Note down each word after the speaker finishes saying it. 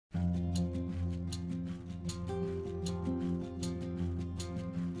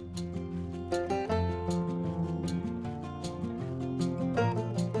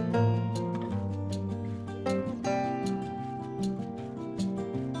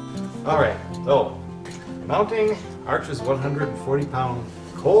Alright, so mounting Arch's 140-pound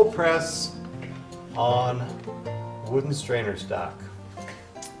cold press on wooden strainer stock,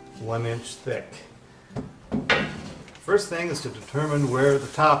 1 inch thick. First thing is to determine where the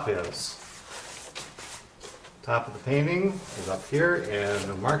top is. Top of the painting is up here, and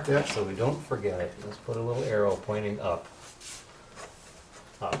we'll mark that so we don't forget it. Let's put a little arrow pointing up.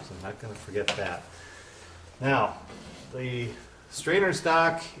 Up, so I'm not going to forget that. Now, the strainer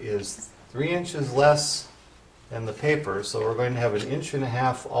stock is 3 inches less than the paper, so we're going to have 1.5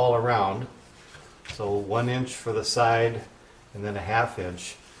 inches all around. So 1 inch for the side and then 1/2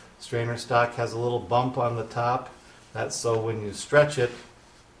 inch. Strainer stock has a little bump on the top. That's so when you stretch it,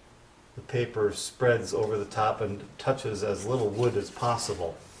 the paper spreads over the top and touches as little wood as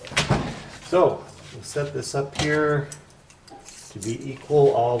possible. So we'll set this up here to be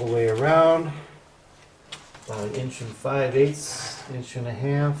equal all the way around. About 1 5/8 inches, 1.5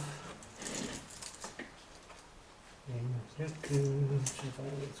 inches.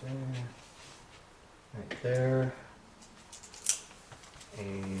 Right there.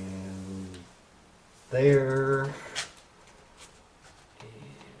 And there. And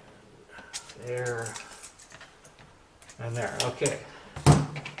there. And there. Okay.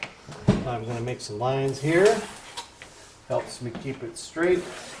 Now I'm going to make some lines here. Helps me keep it straight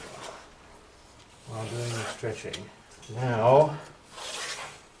while doing the stretching. Now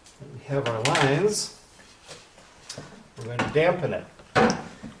that we have our lines, we're going to dampen it.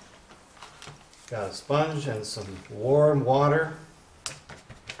 Got a sponge and some warm water.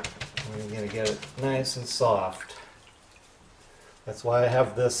 We're going to get it nice and soft. That's why I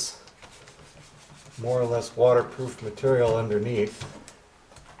have this more or less waterproof material underneath.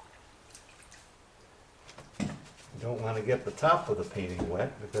 You don't want to get the top of the painting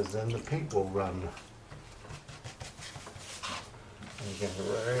wet because then the paint will run and get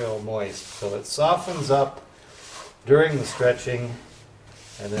real moist. So it softens up during the stretching,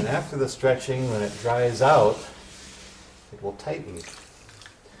 and then after the stretching, when it dries out, it will tighten.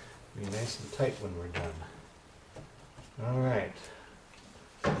 Be nice and tight when we're done. All right.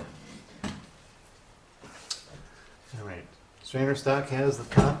 All right. Strainer stock has the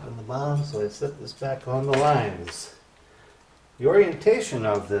top and the bottom, so I set this back on the lines. The orientation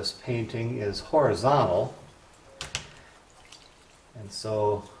of this painting is horizontal, and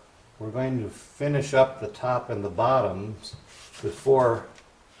so we're going to finish up the top and the bottoms before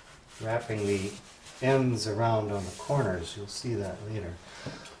wrapping the ends around on the corners. You'll see that later.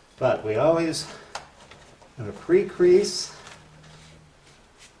 But we always have a pre-crease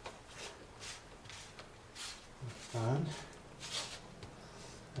on.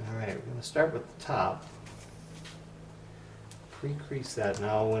 All right, we're going to start with the top. Pre-crease that.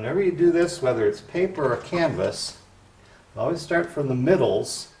 Now, whenever you do this, whether it's paper or canvas, always start from the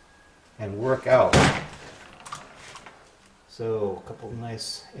middles and work out. So, a couple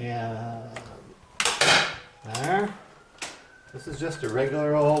nice, and there. This is just a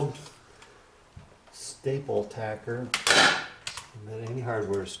regular old staple tacker at any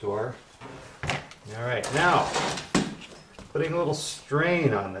hardware store. All right, now putting a little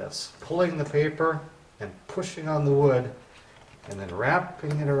strain on this, pulling the paper and pushing on the wood, and then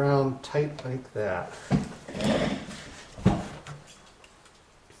wrapping it around tight like that.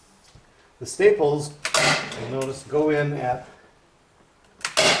 The staples, you'll notice, go in at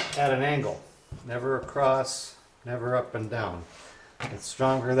an angle, never across, never up and down. It's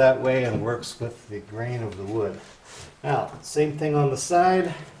stronger that way and works with the grain of the wood. Now, same thing on the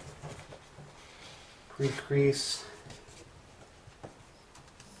side. Pre-crease.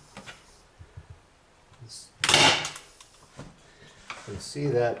 You can see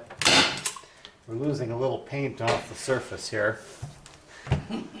that we're losing a little paint off the surface here.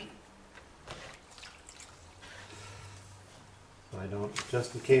 So I don't,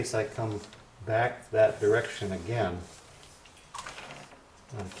 just in case I come back that direction again,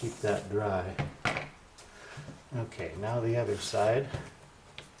 I'll keep that dry. Okay, now the other side.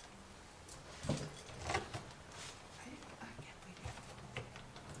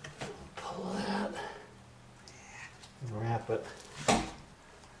 Pull that and wrap it.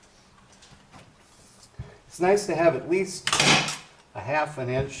 It's nice to have at least 1/2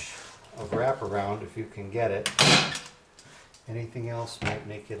 inch of wraparound if you can get it. Anything else might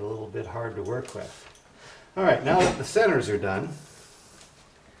make it a little bit hard to work with. All right, now that the centers are done,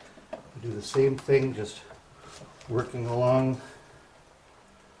 we do the same thing, just working along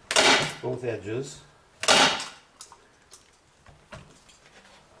both edges.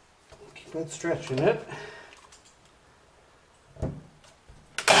 Keep on stretching it.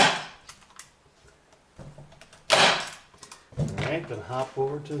 All right, then and hop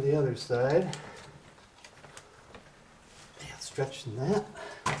over to the other side. And stretching that.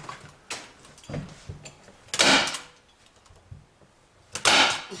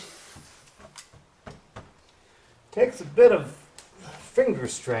 Takes a bit of finger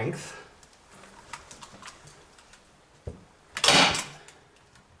strength.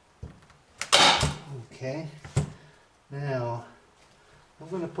 Okay, now I'm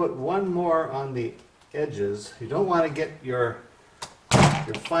going to put one more on the edges. You don't want to get your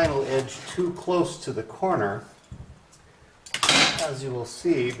final edge too close to the corner, as you will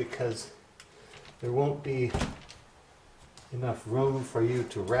see, because there won't be enough room for you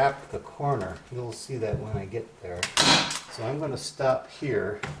to wrap the corner. You'll see that when I get there. So I'm going to stop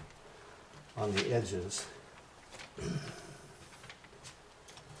here on the edges.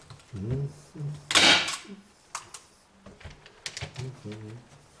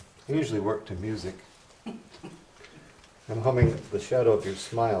 I usually work to music. I'm humming The Shadow of Your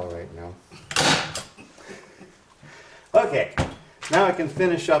Smile right now. Okay, now I can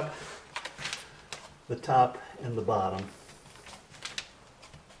finish up the top and the bottom.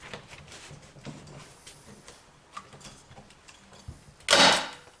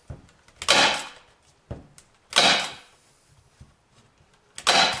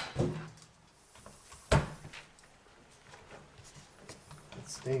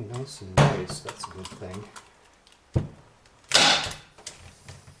 It's staying nice and moist, that's a good thing.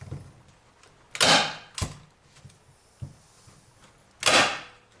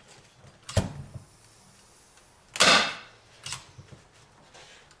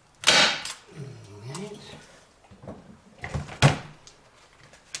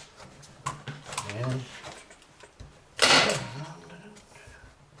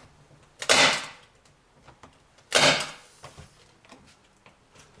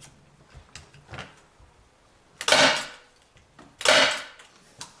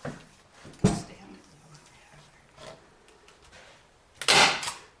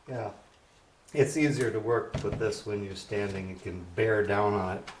 Yeah, it's easier to work with this when you're standing. You can bear down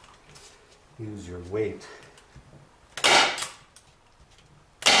on it, use your weight.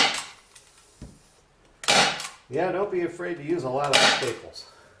 Yeah, don't be afraid to use a lot of staples.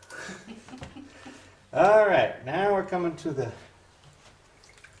 All right, now we're coming to the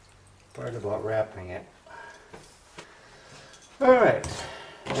part about wrapping it. All right,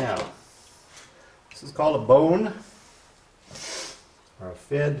 now this is called a bone or a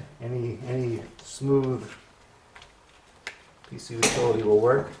fid. Any smooth piece of utility will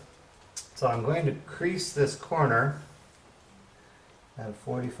work. So I'm going to crease this corner at a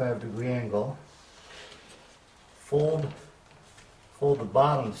 45-degree angle. Fold the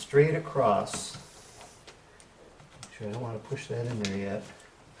bottom straight across. Actually, I don't want to push that in there yet.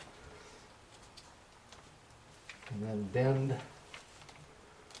 And then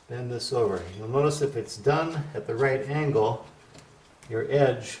bend this over. You'll notice if it's done at the right angle, your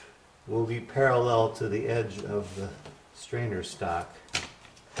edge will be parallel to the edge of the strainer stock.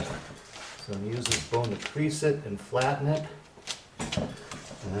 So I'm going to use this bone to crease it and flatten it.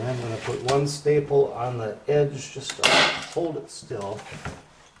 And then I'm going to put one staple on the edge just to hold it still.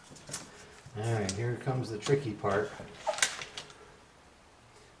 Alright, here comes the tricky part.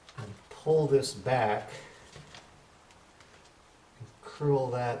 And pull this back and curl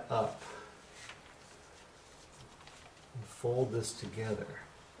that up. And fold this together.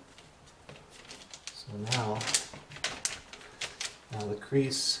 So now the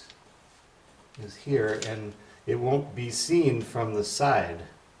crease is here, and it won't be seen from the side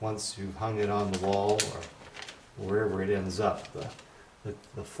once you've hung it on the wall or wherever it ends up.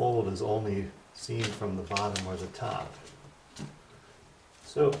 The fold is only seen from the bottom or the top.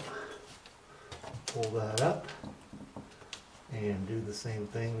 So pull that up and do the same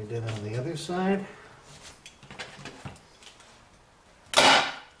thing we did on the other side.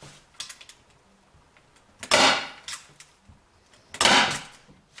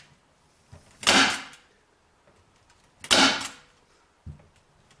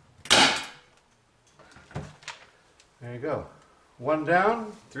 There you go. One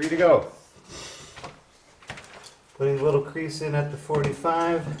down, 3 to go. Putting a little crease in at the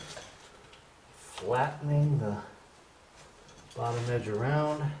 45, flattening the bottom edge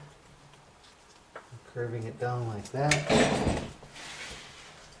around, curving it down like that.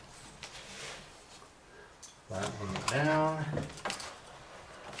 Flattening it down,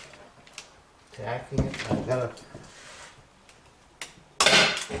 tacking it.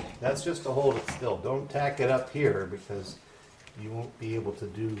 That's just to hold it still. Don't tack it up here because you won't be able to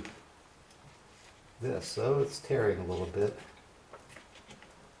do this. So it's tearing a little bit,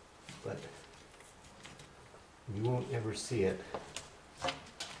 but you won't ever see it.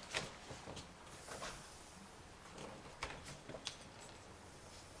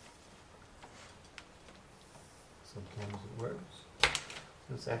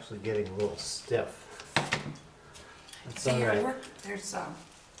 it's actually getting a little stiff. That's See all your right. work, there's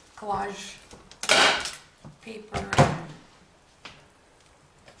collage paper and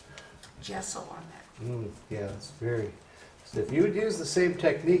gesso on that. Yeah, it's very. So if you would use the same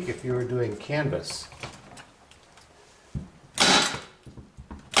technique if you were doing canvas.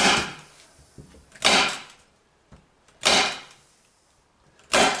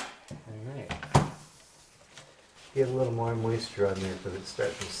 Alright. Get a little more moisture on there because it's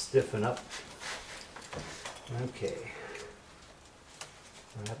starting to stiffen up. Okay.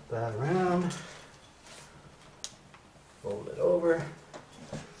 Wrap that around. Fold it over.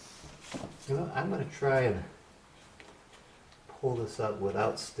 You know, I'm going to try and pull this up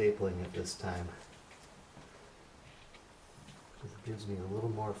without stapling it this time. Because it gives me a little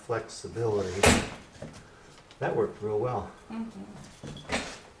more flexibility. That worked real well. Alright,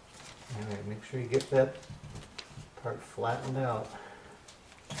 make sure you get that part flattened out.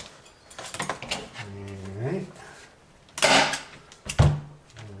 Alright.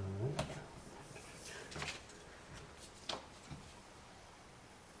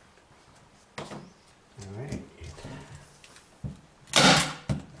 Alright.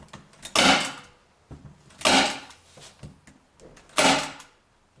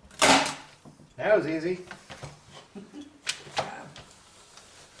 That was easy.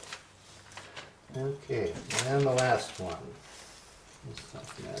 Okay, and the last one. Let's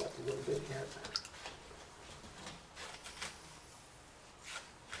soften that up a little bit here.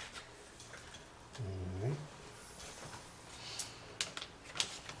 Alright.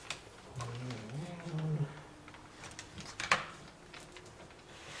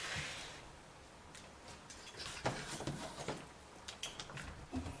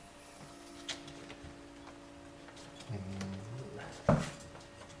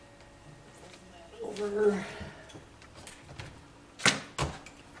 Over.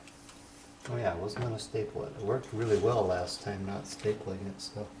 Oh yeah, I wasn't going to staple it. It worked really well last time not stapling it,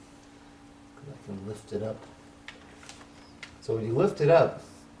 so I can lift it up. So when you lift it up,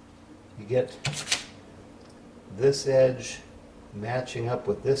 you get this edge matching up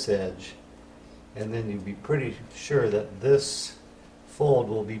with this edge, and then you'd be pretty sure that this fold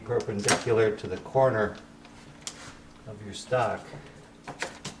will be perpendicular to the corner of your stock.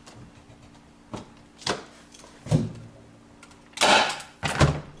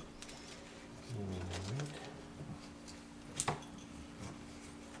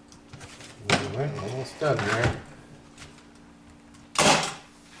 Alright, almost done there.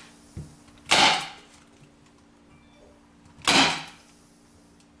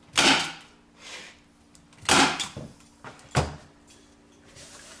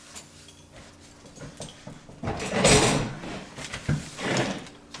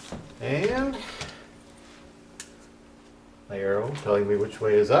 And the arrow telling me which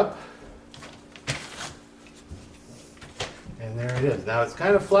way is up. And there it is. Now it's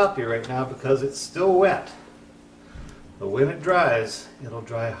kind of floppy right now because it's still wet. But when it dries, it'll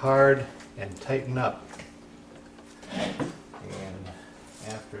dry hard and tighten up. And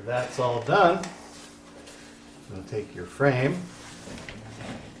after that's all done, you'll take your frame,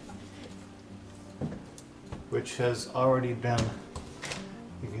 which has already been,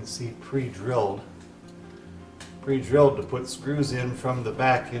 you can see, pre-drilled to put screws in from the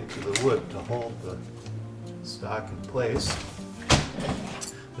back into the wood to hold the stock in place.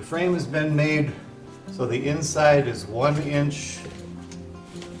 The frame has been made so the inside is 1 inch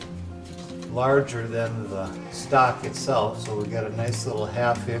larger than the stock itself, so we got a nice little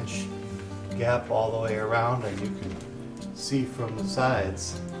 1/2 inch gap all the way around, and you can see from the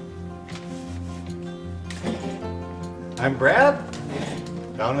sides. I'm Brad,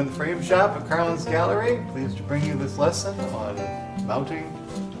 down in the frame shop at Karlyn's Gallery, pleased to bring you this lesson on mounting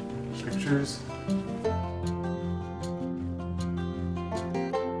pictures